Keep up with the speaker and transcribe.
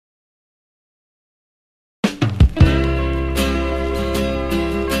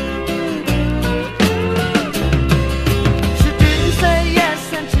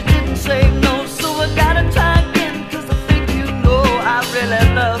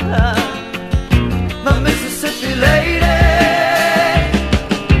love her, my Mississippi lady.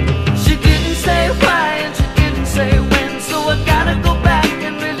 She didn't say why and she didn't say when, so I gotta go back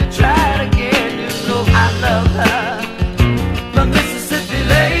and really try it again. You know I love her, my Mississippi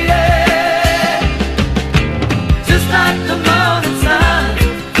lady. Just like the morning sun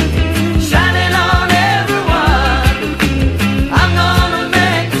shining on everyone, I'm gonna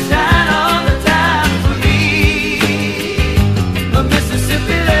make it shine all the time for me, my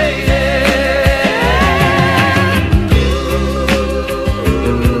Mississippi lady.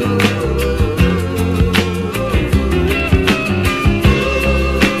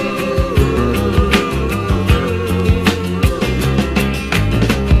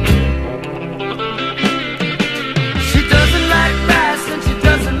 She doesn't like rice and she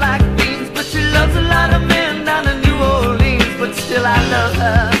doesn't like beans, but she loves a lot of men down in New Orleans. But still I love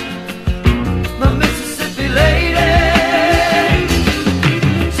her, my Mississippi lady.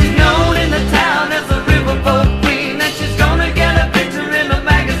 She's known in the town as a riverboat queen, and she's gonna get a picture in a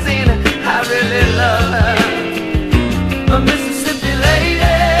magazine. I really love her, my Mississippi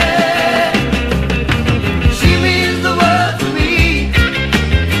lady. She means the world to me,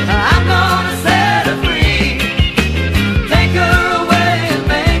 I'm gonna set her free. Take her away and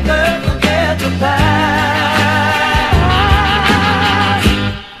make her forget the past,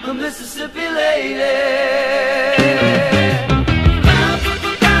 my Mississippi lady.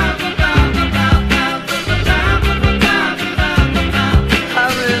 I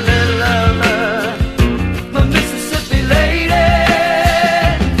really love her, my Mississippi lady.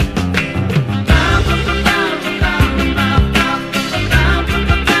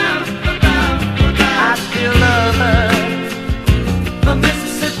 I still love her, my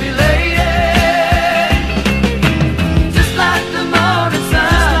Mississippi lady. Just like the morning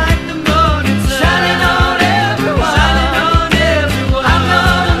sun, shining on everyone, I'm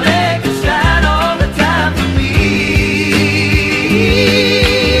gonna make it shine all the time for me,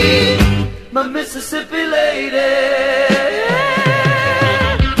 my Mississippi lady.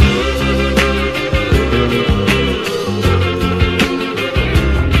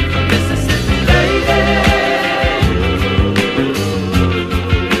 Mississippi lady. Mississippi lady.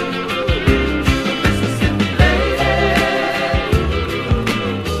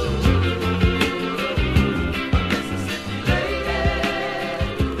 Mississippi lady.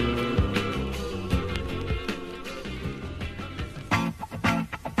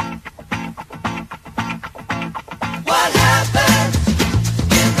 What happens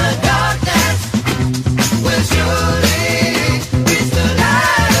in the darkness will surely reach the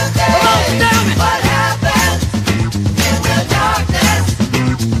light of day. What happens in the darkness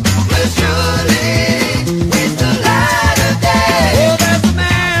will surely reach the light of day. Oh, there's a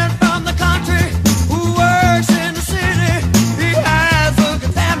man from the country who works in the city. He has a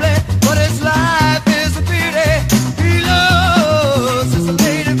good family, but his life is a pity. He loves his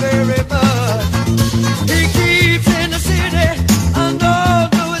lady very much. He keeps in the city unknown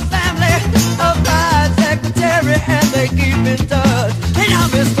to his family, a private secretary, and they keep in touch. Hey now,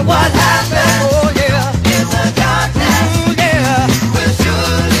 mister, what happened? Oh yeah, in the darkness, ooh yeah, will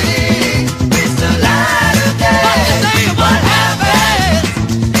surely reach the light of day. What you say? What happens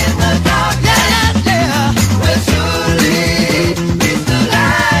in the darkness? Yeah, will surely reach the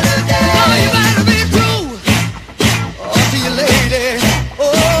light of day. Oh, you better be true. Oh, to your lady.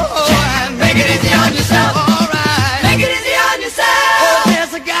 Oh, and make it easy on yourself. All right, make it easy on yourself. Oh,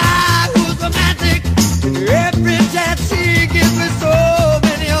 there's a guy who's romantic. Every chance he gives me so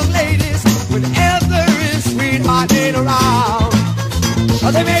many young ladies. Whenever his sweetheart ain't around,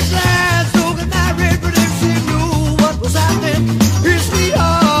 oh, they make plans to get married, but if she knew what was happening, his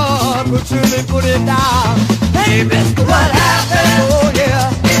sweetheart would surely put it down. Hey, mister, what happened? Oh yeah,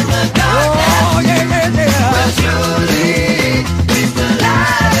 in the darkness. Oh yeah, yeah, yeah. Will surely reach the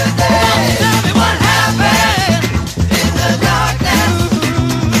light of day. Tell me what happened in the darkness.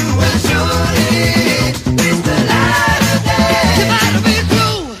 Will surely reach the light of day. You better be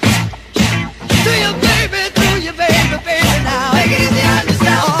true to your baby, baby now. Make it easy on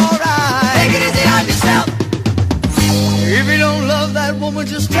yourself. All right, make it easy on yourself. If you don't love that woman,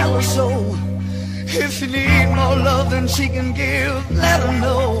 just tell her so. If you need more love than she can give, let her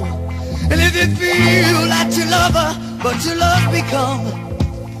know. And if you feel that you love her, but your love become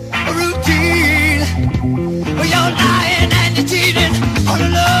a routine, well, you're lying and you're cheating on the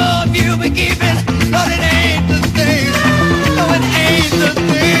love you've been keeping. But it ain't the thing. No, it ain't the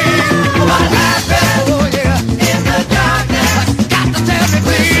thing. What happened? Oh yeah, in the darkness. Got to tell me,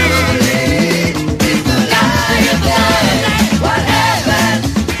 please. It's the light of day. What happened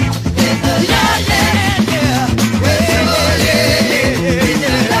in the darkness? Yeah, yeah, yeah,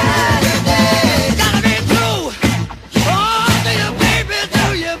 yeah, yeah.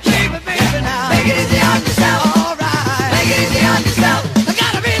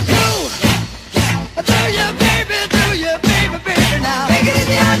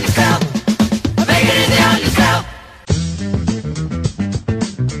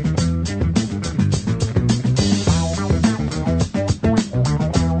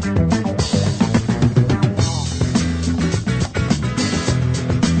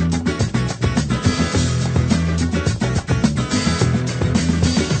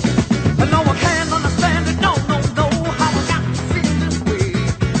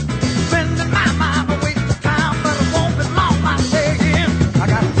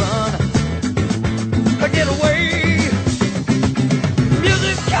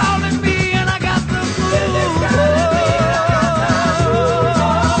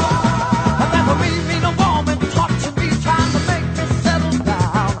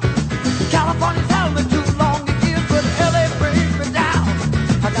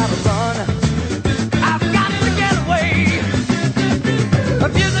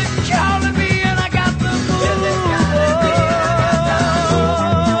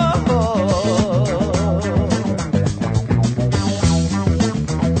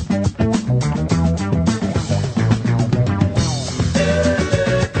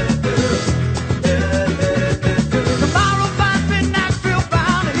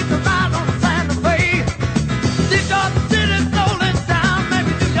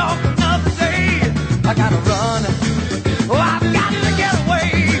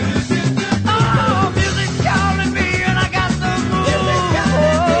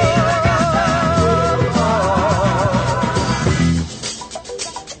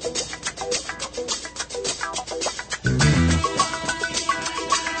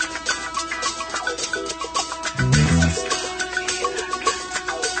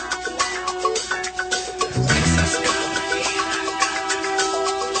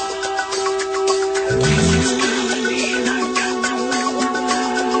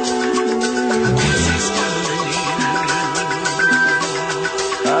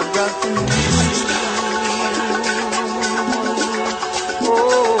 got to move.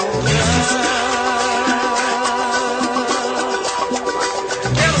 Oh,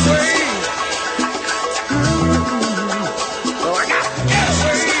 get away. Oh, I got to get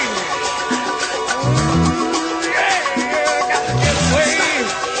away. Yeah, got to get away.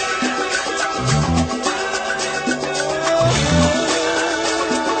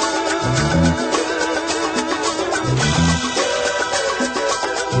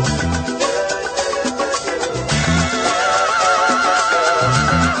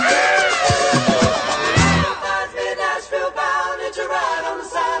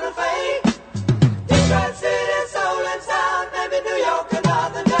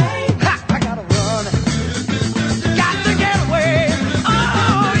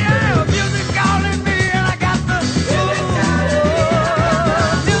 Calling me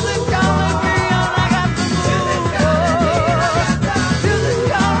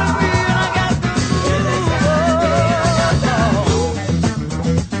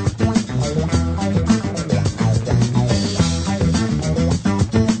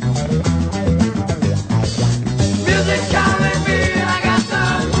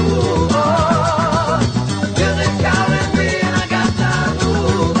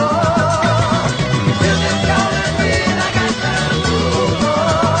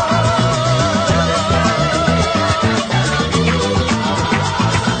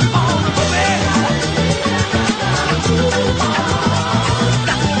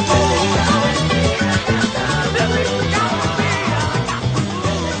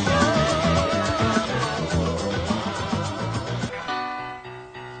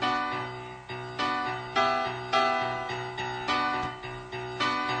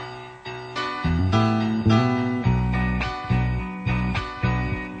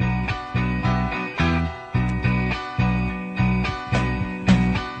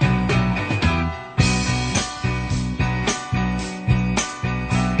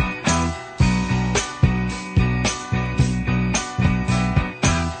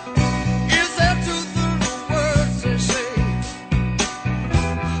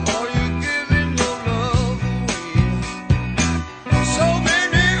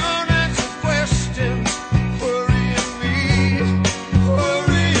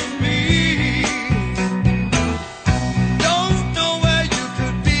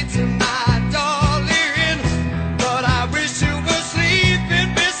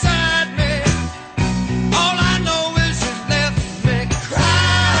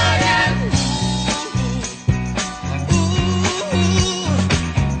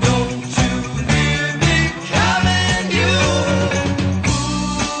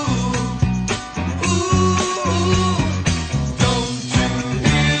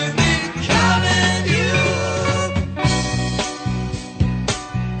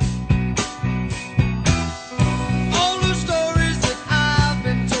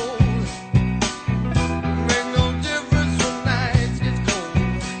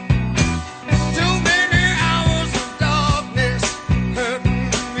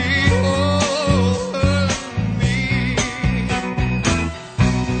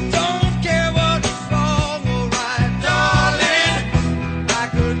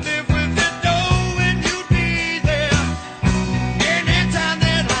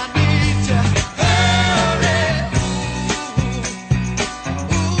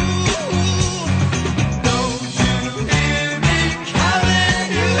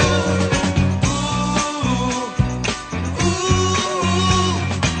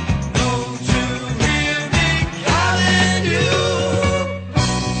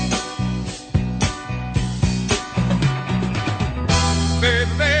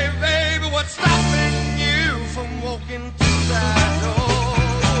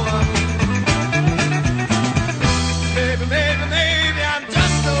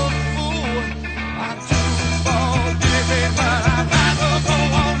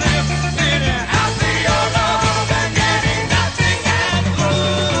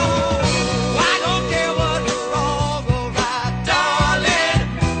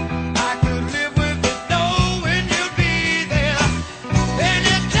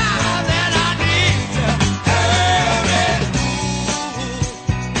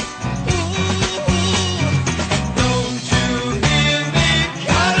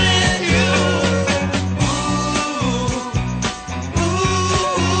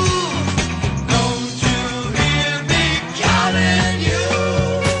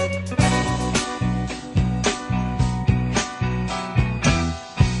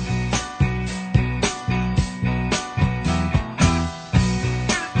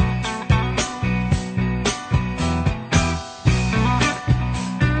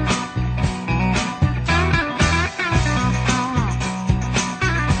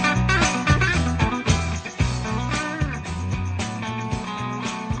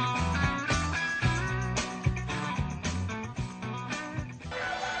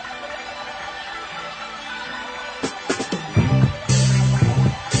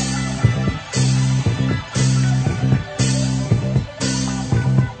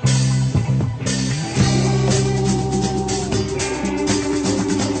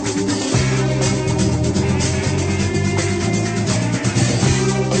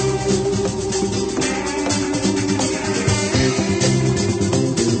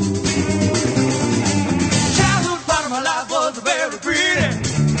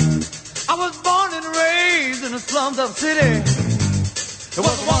of the city. There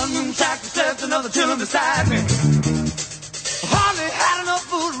was one room shack that slept, another children beside me. Hardly had enough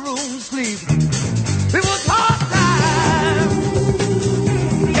food room to sleep. It was hard time.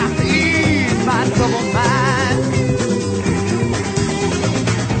 Got to ease my troubled mind.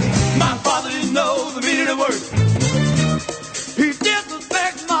 My father didn't know the meaning of work. He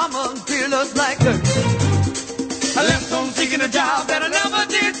disrespected mama and treated us like dirt. I left home seeking a job that I never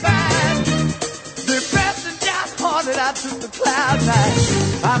did find. Depressed and downhearted, I took the cloud nine.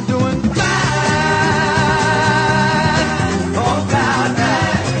 I'm doing fine on cloud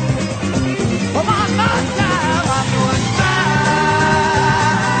nine. Oh, my time, I'm doing fine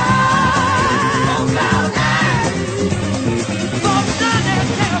on cloud nine. Folks down there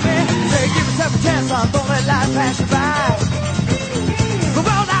tell me, say, give yourself a chance, son, don't let life pass you by. The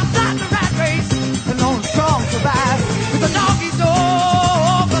world outside the rat race, and only strong survive. With the dog eat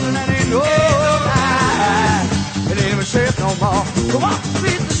dog, but that ain't no lie. It ain't even safe no more. So walk the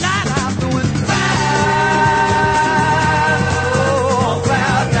streets tonight, I'm doing fine. Oh,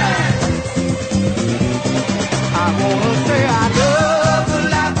 cloud nine. I wanna say I love the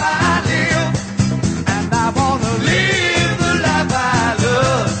life I live, and I wanna live the life I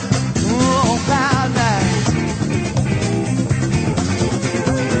love. Oh, cloud nine.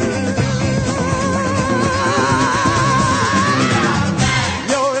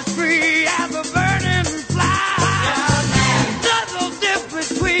 You're as free as a burning fly. There's no difference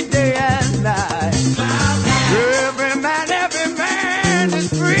between day and night. Every man is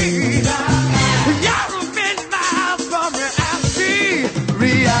free. You're a million miles from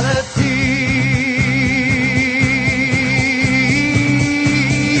reality.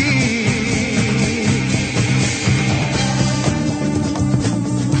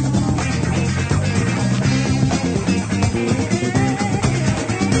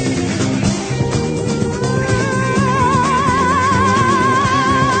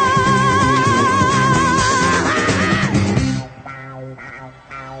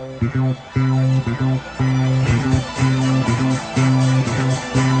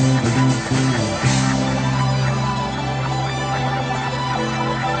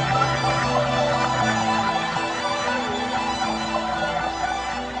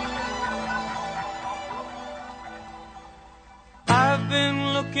 I've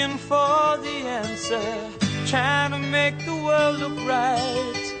been looking for the answer, trying to make the world look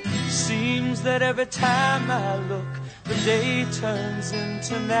right. Seems that every time I look, the day turns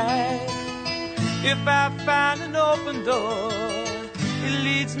into night. If I find an open door, it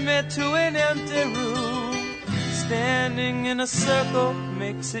leads me to an empty room. Standing in a circle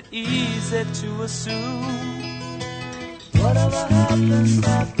makes it easy to assume. Whatever happens,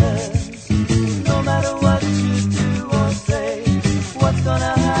 happens. No matter what you do or say, what's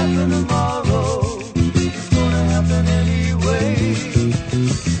gonna happen tomorrow is gonna happen anyway.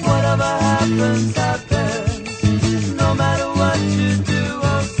 Whatever happens, happens. No matter what you do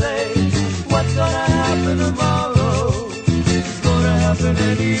or say, what's gonna happen tomorrow is gonna happen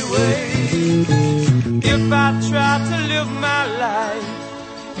anyway. If I try to live my life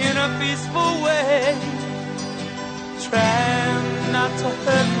in a peaceful way, trying not to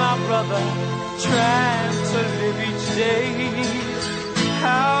hurt my brother, trying to live each day.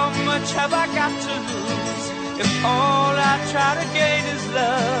 How much have I got to lose if all I try to gain is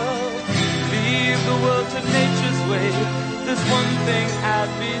love? Leave the world to nature's way, there's one thing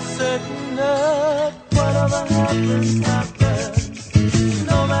I'd be certain of. Whatever happens, happens.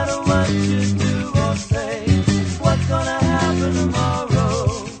 No matter what you do or say, what's gonna happen tomorrow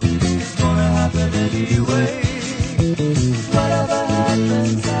is gonna happen anyway. Whatever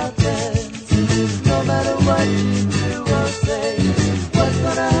happens, happens. No matter what you do or say, what's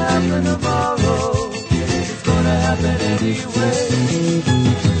gonna happen tomorrow is gonna happen anyway.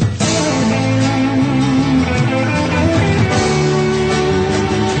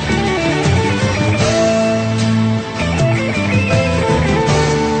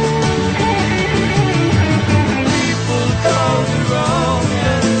 People call me wrong,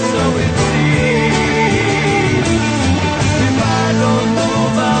 and so it seems. If I don't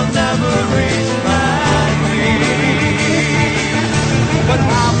move, I'll never reach my dreams. But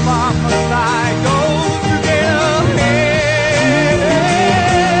how far must I go to get ahead?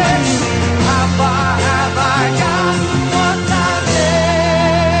 How far have I got? What's out there?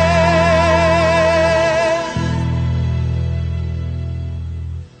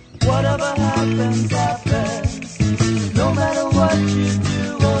 Whatever happens, happens. No matter what you do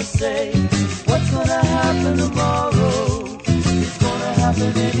or say, what's gonna happen tomorrow is gonna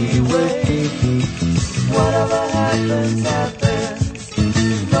happen anyway. Whatever happens, happens.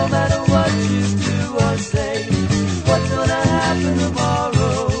 No matter what you do or say,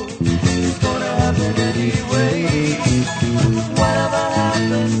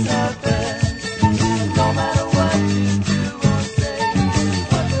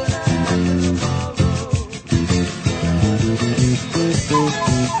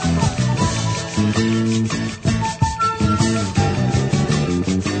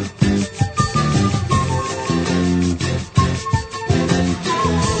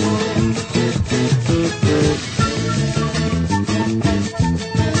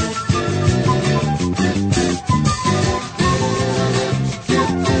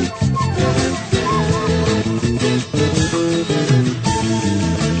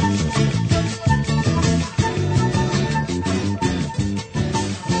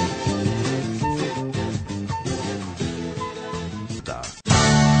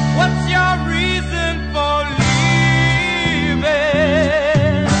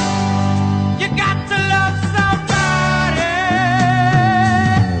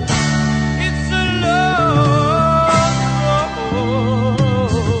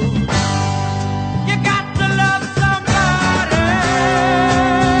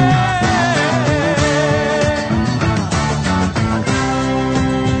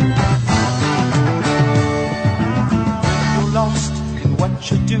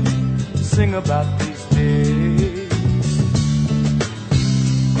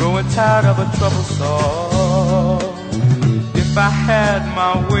 growing tired of a troubled soul. If I had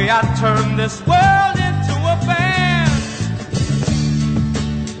my way, I'd turn this world into a band,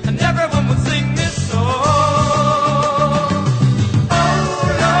 and everyone would sing this song. Oh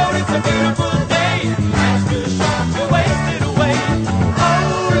Lord, it's a beautiful day, and life's too short to waste it away.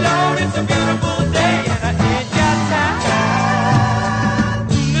 Oh Lord, it's a beautiful day, and I ain't got time.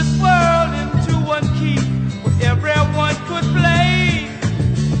 Tune this world into one key where everyone could play.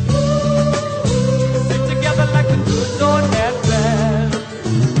 Sing together like the good Lord had planned.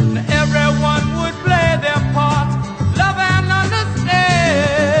 Now everyone would play their part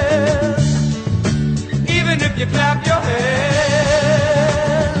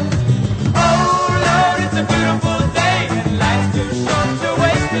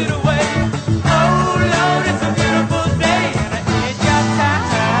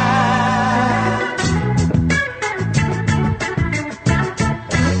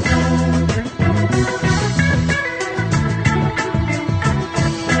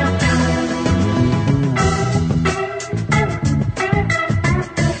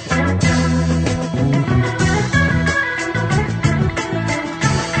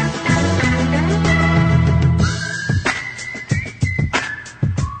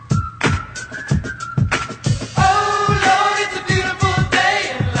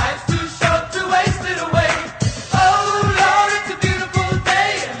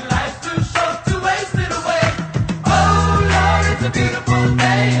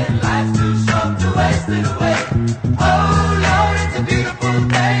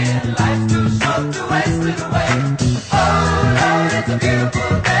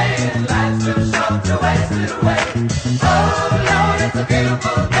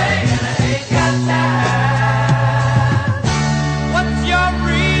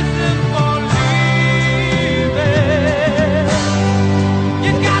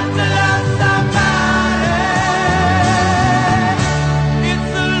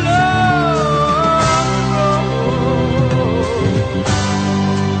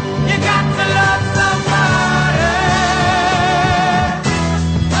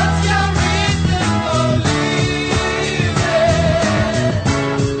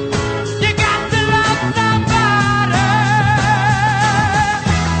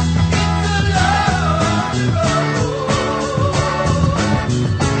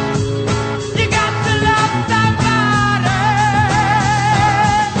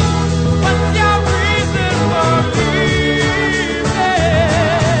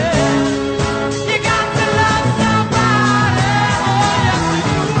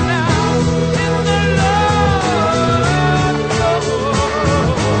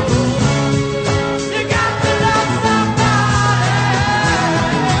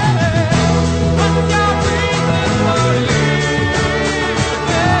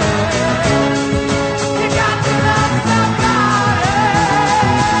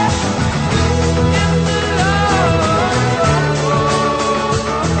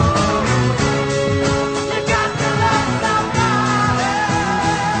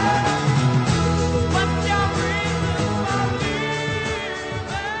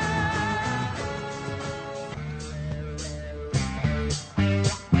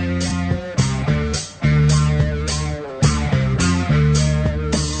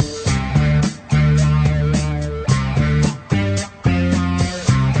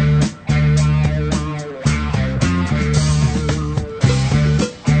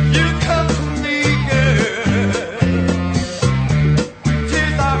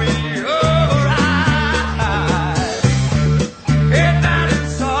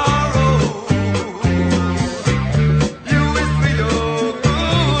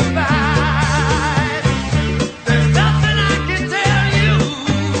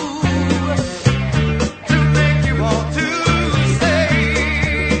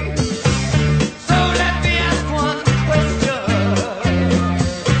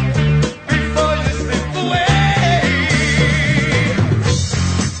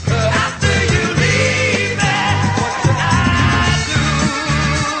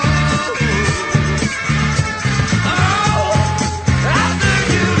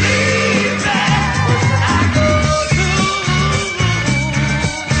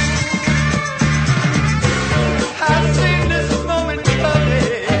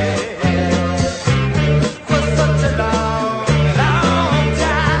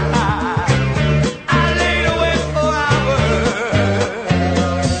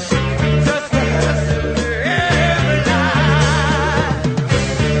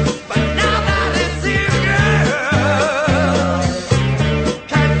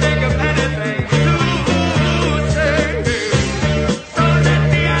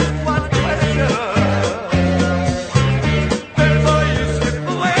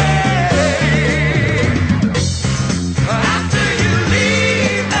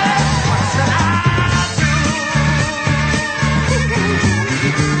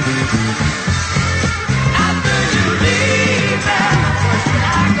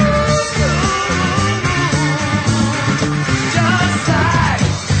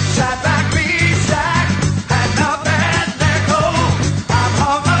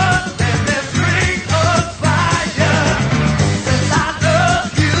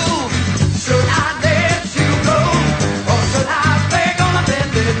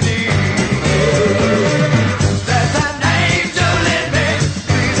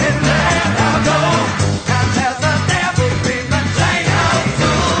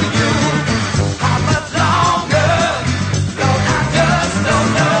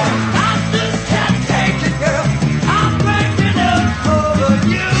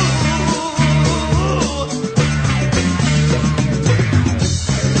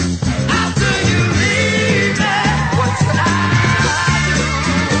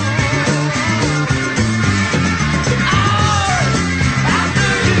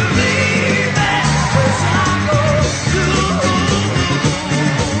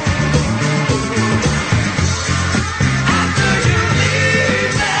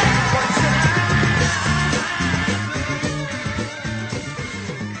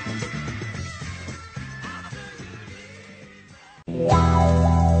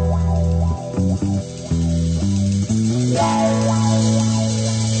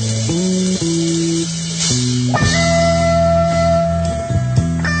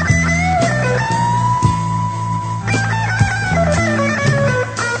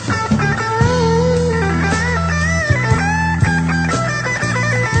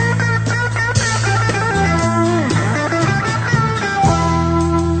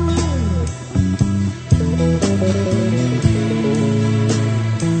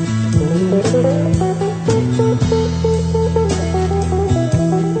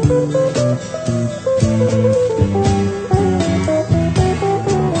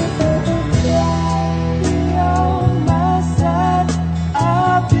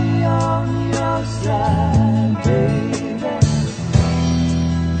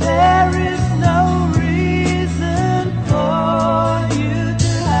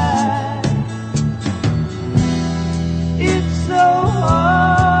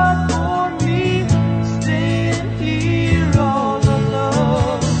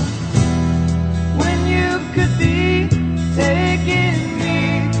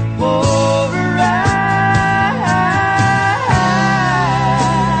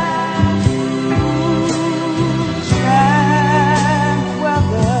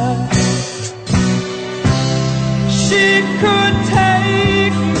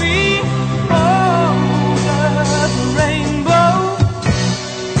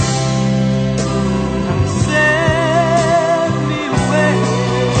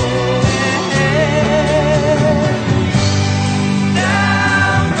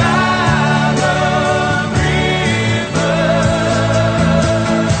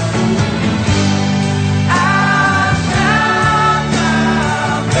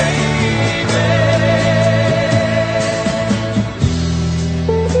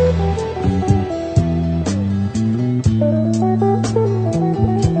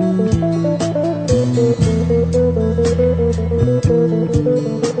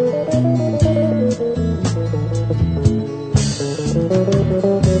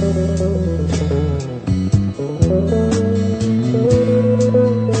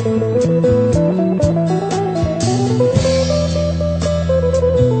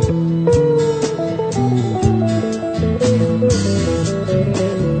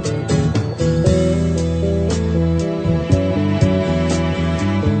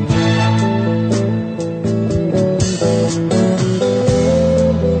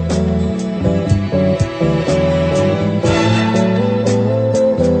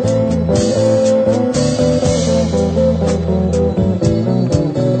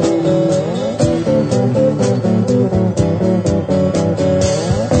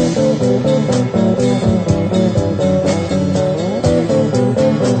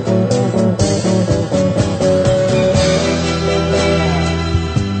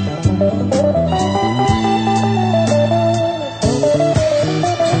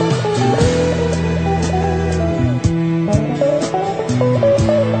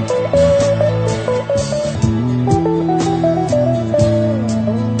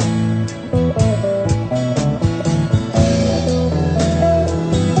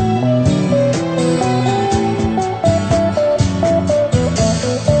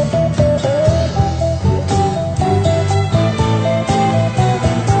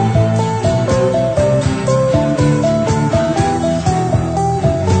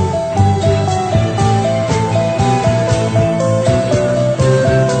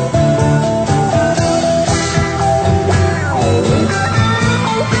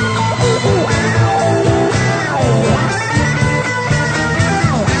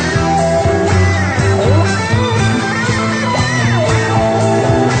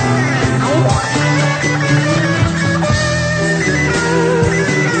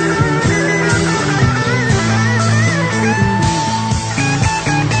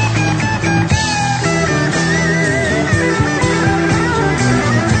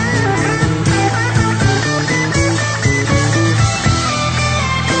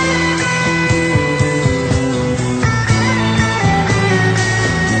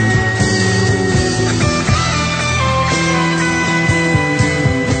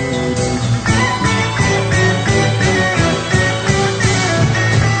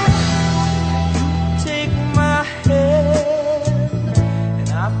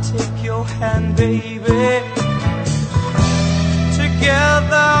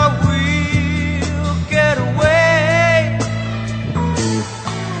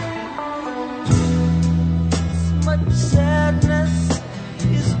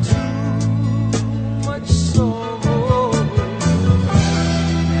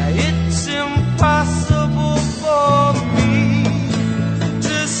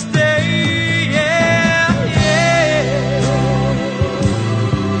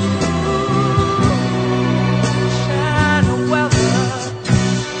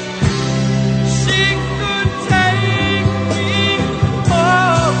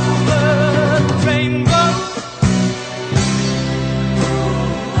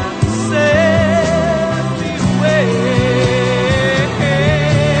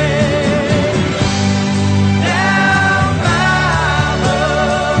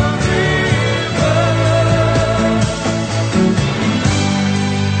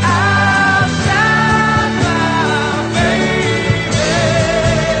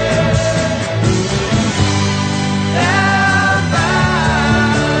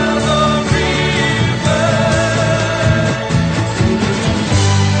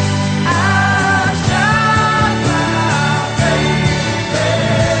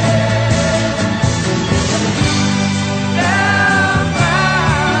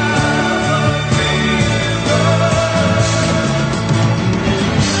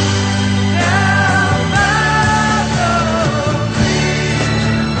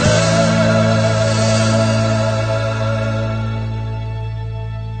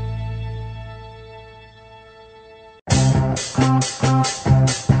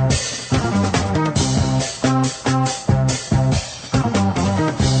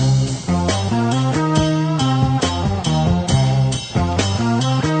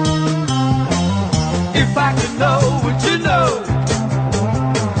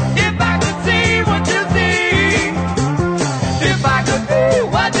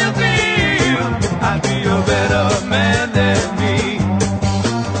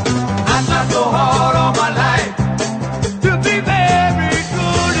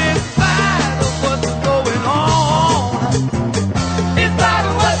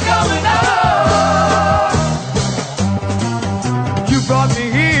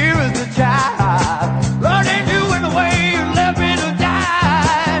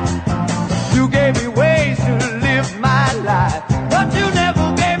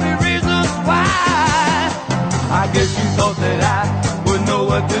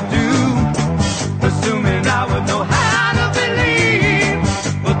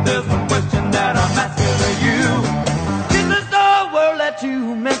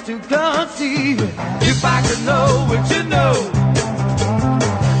meant to conceive. If I could know what you know,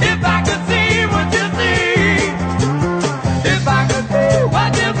 if I could see what you see, if I could feel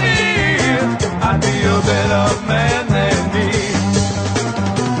what you feel, I'd be a better man than me.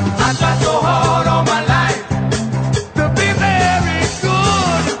 I tried so hard all my life to be very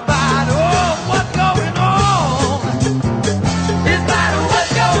good, in spite of what's going on, in spite of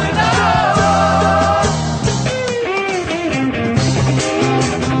what's going on.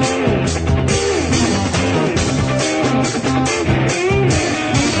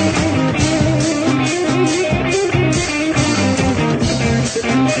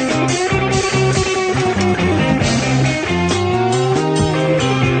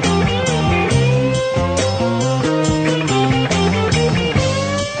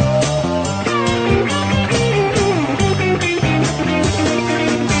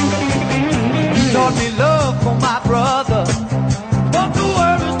 Taught me love for my brother, but the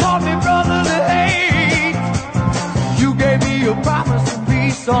world has taught me brotherly hate. You gave me a promise of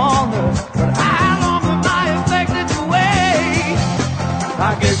peace on earth, but how long am I expected to wait?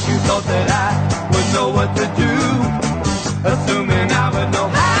 I guess you thought that I would know what to do, assuming I would know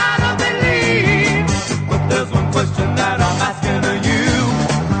how to believe. But there's one question that I'm asking of you.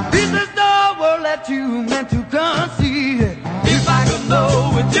 Is this the world that you meant to conceive? If I could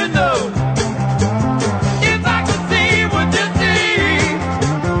know what you know, if I could see what you see,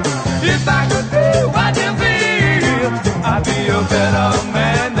 if I could feel what you feel, I'd be a better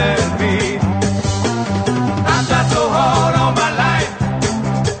man than me. I've tried so hard all my life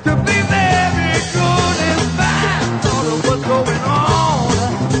to be very good in spite of what's going on,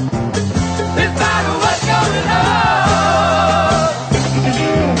 in spite of what's going on.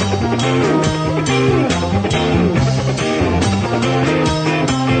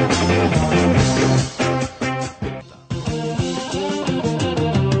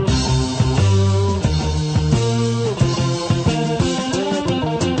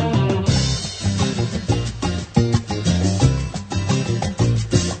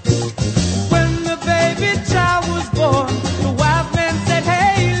 When the baby child was born, the wise man said,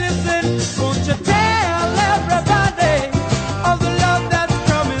 hey, listen, won't you tell everybody of the love that's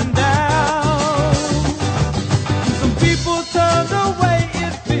coming down? Some people turned away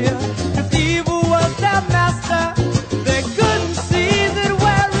in fear, 'cause evil was their master. They couldn't see that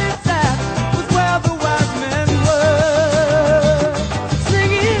where it's at was where the wise men were.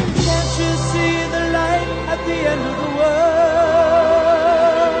 Singing, can't you see the light at the end of the world?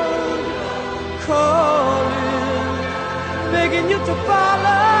 Calling, begging you to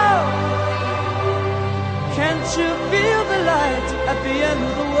follow. Can't you feel the light at the end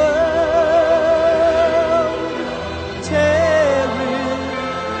of the world? Tearing,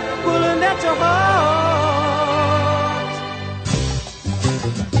 pulling at your heart.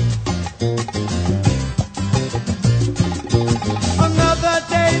 Another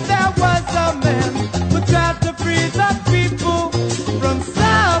day there was a man who tried to free the people from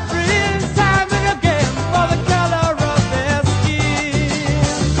suffering time and again for the color of their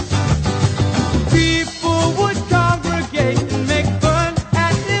skin. People would congregate and make fun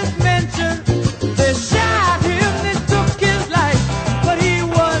at his mention. They shot him, they took his life, but he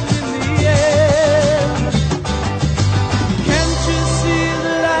won in the end.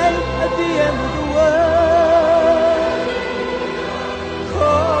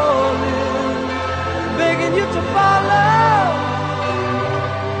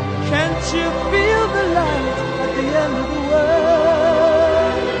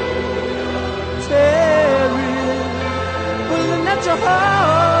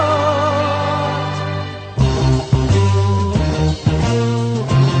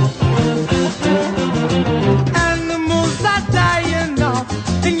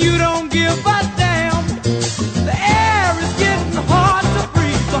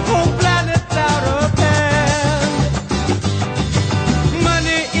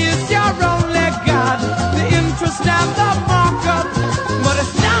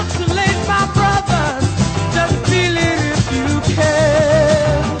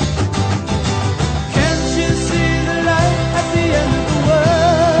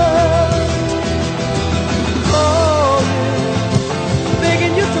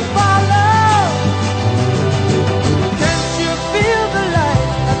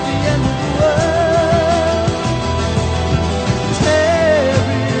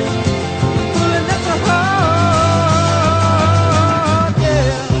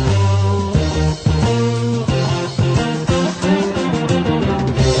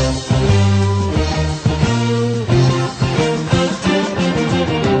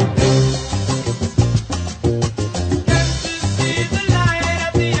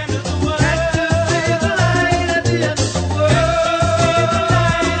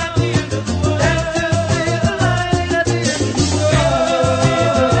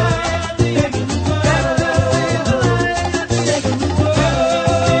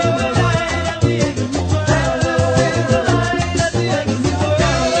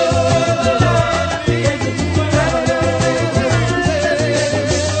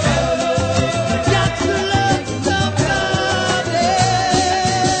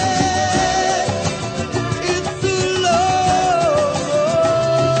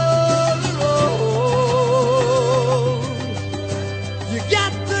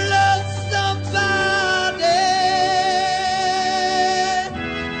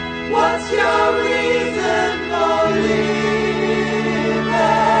 leaving.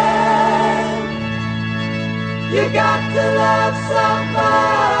 You got to love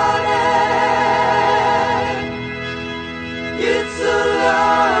somebody. It's a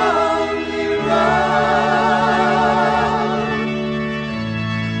lonely road.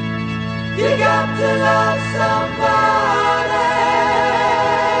 You got to love somebody.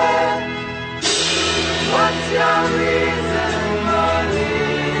 What's your reason for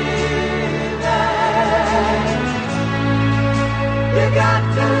leaving? You got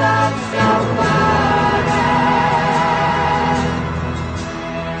to love somebody.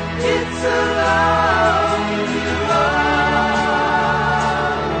 It's a lonely road.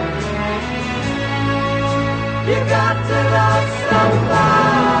 You got to love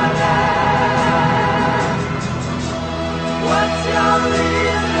somebody. What's your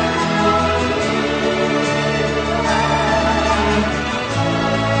reason for leaving?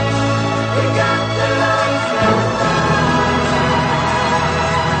 You got to love somebody.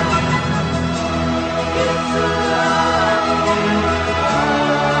 It's a lonely road.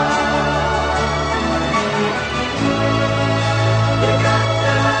 You got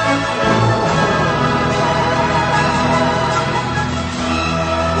to love somebody.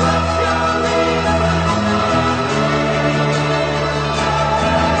 What's your reason for leaving?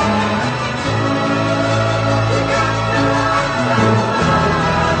 You got to love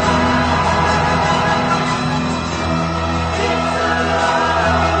somebody. It's a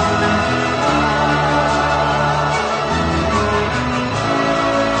lonely road.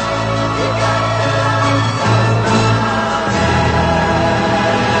 You got to love somebody.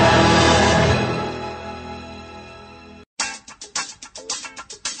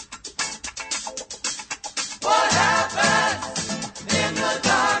 What happens in the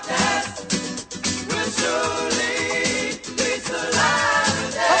darkness will surely reach the light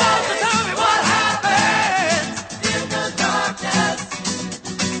of day. Come on, so tell me what happens in the darkness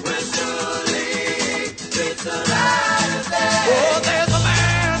will surely reach the light of day. Oh, there's a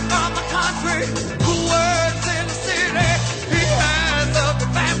man from the country who works in the city. He has a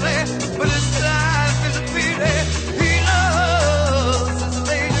good family, but his life is a pity. He loves his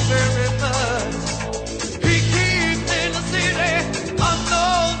lady very much. He keeps in the city,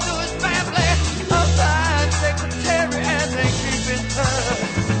 unknown to his family, a fine secretary, and they keep in touch.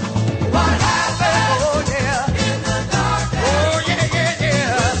 What happens Oh yeah, in the darkness oh yeah, yeah,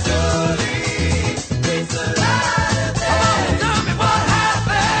 yeah. will surely reach the light of Come on, day. tell me what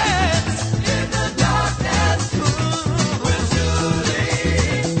happens. In the darkness will surely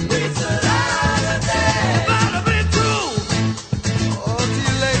reach the light of day. Better be true. Oh,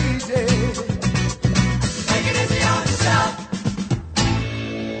 dear lady. Take it easy on yourself.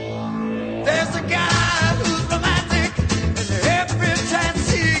 There's a guy who's romantic, and every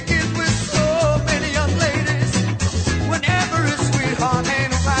chance he gets with so many young ladies, whenever his sweetheart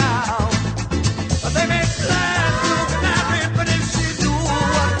ain't around, they make plans to be married, but if she knew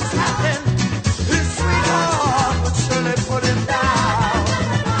what was happening, his sweetheart would surely put him down.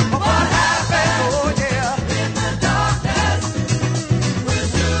 But what happened? Oh yeah. In the darkness will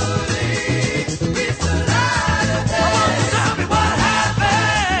surely reach the light of day. Tell me what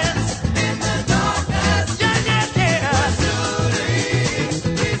happens. In the darkness Yeah, yeah, yeah. will surely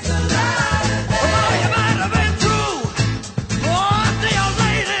reach the light of day. Oh, you might have been true. Oh, to your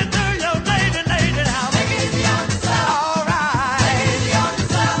lady now. Take it easy on yourself. All right. Take it easy on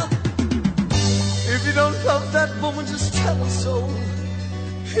yourself. If you don't love that woman, just tell her so.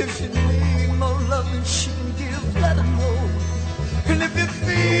 If you need more love than she can give, let her know. And if you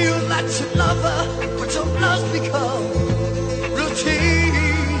feel that you love her, but your love's become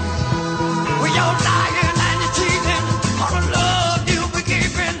routine, well, you're lying.